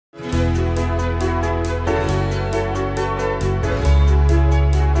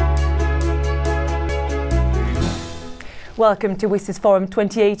Welcome to Wsis Forum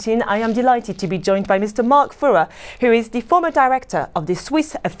 2018. I am delighted to be joined by Mr. Marc, who is the former director of the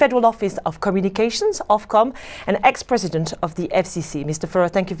Swiss Federal Office of Communications, Ofcom, and ex-president of the FCC. Mr. Furrer,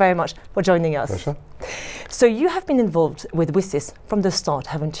 thank you very much for joining us. Pleasure. So you have been involved with Wsis from the start,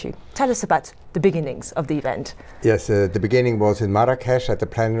 haven't you? Tell us about the beginnings of the event. Yes, the beginning was in Marrakesh at the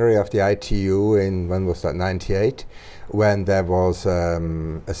plenary of the ITU in, when was that, 98, when there was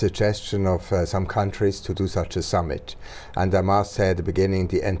a suggestion of some countries to do such a summit. And I must say at the beginning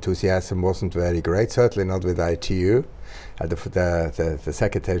the enthusiasm wasn't very great, certainly not with ITU. The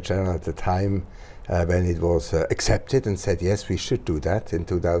Secretary General at the time, when it was accepted and said, yes, we should do that in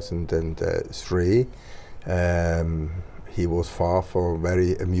 2003, he was far from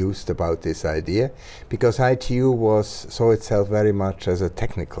very amused about this idea, because ITU saw itself very much as a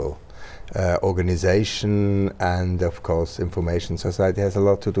technical organization, and of course information society has a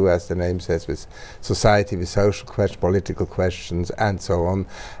lot to do, as the name says, with society, with social questions, political questions and so on,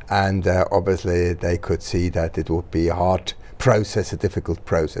 and obviously they could see that it would be a hard process, a difficult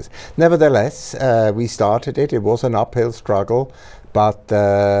process. Nevertheless, we started it. It was an uphill struggle, but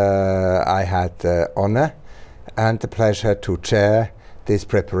I had the honor and the pleasure to chair this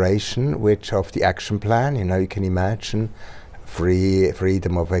preparation, which of the action plan. You know, you can imagine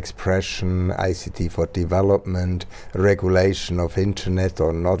freedom of expression, ICT for development, regulation of internet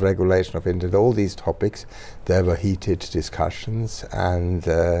or not regulation of internet, all these topics. There were heated discussions, and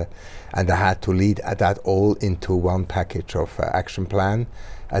I had to lead that all into one package of action plan.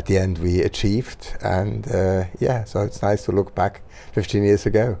 At the end we achieved, and yeah, so it's nice to look back 15 years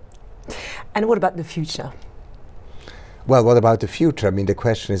ago. And what about the future? Well, what about the future? I mean, the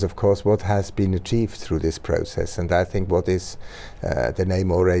question is, of course, what has been achieved through this process? And I think what is, the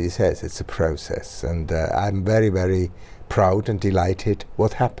name already says, it's a process. And I'm very, very proud and delighted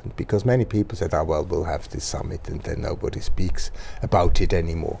what happened, because many people said, oh, well, we'll have this summit and then nobody speaks about it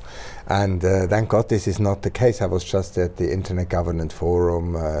anymore. And thank God this is not the case. I was just at the Internet Governance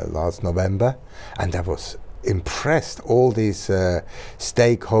Forum last November, and I was impressed. All these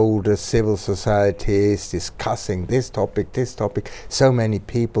stakeholders, civil societies discussing this topic, so many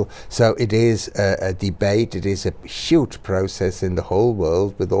people. So it is a debate. It is a huge process in the whole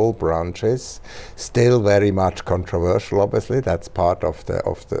world with all branches. Still very much controversial, obviously. That's part of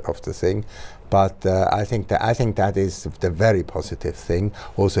the thing. But I think that is the very positive thing.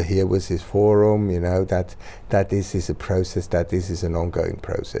 Also here with this forum, you know, that this is a process, that this is an ongoing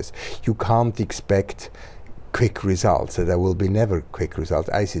process. You can't expect quick results. So there will be never quick results.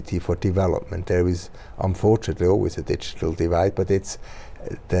 ICT for development, there is unfortunately always a digital divide, but it's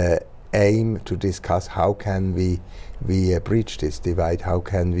the aim to discuss how can we breach this divide, how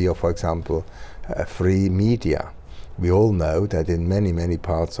can we, for example, free media. We all know that in many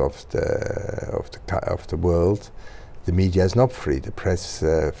parts of the world the media is not free. The press,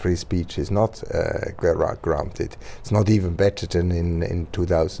 free speech is not granted. It's not even better than in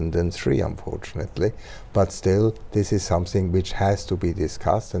 2003, unfortunately. But still, this is something which has to be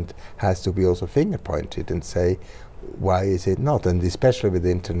discussed and has to be also finger-pointed and say, why is it not? And especially with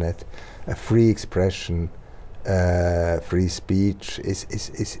the internet, a free expression, free speech is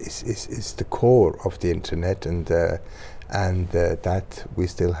the core of the internet, and that we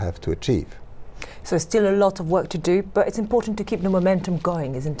still have to achieve. So still a lot of work to do, but it's important to keep the momentum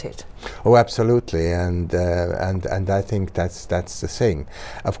going, isn't it? Oh, absolutely, and I think that's the thing.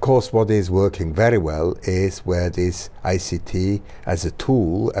 Of course, what is working very well is where this ICT as a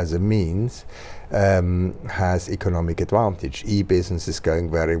tool, as a means, has economic advantage. E-business is going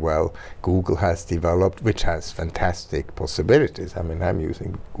very well. Google has developed, which has fantastic possibilities. I mean, I'm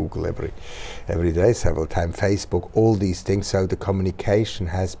using Google every day, several times. Facebook, all these things. So the communication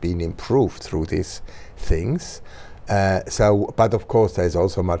has been improved through these things. But of course, there's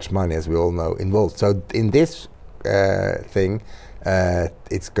also much money, as we all know, involved. So in this thing,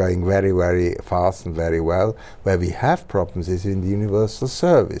 it's going very, very fast and very well. Where we have problems is in the universal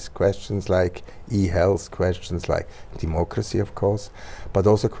service. Questions like e-health, questions like democracy, of course, but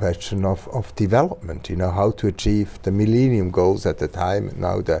also question of development. You know, how to achieve the Millennium Goals at the time,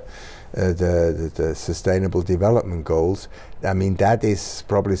 now the Sustainable Development Goals. I mean, that is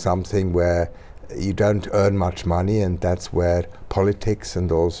probably something where you don't earn much money, and that's where politics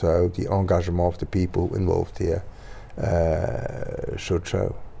and also the engagement of the people involved here should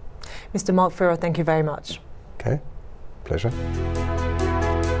show. Mr. Marc Furrer, thank you very much. Okay, pleasure.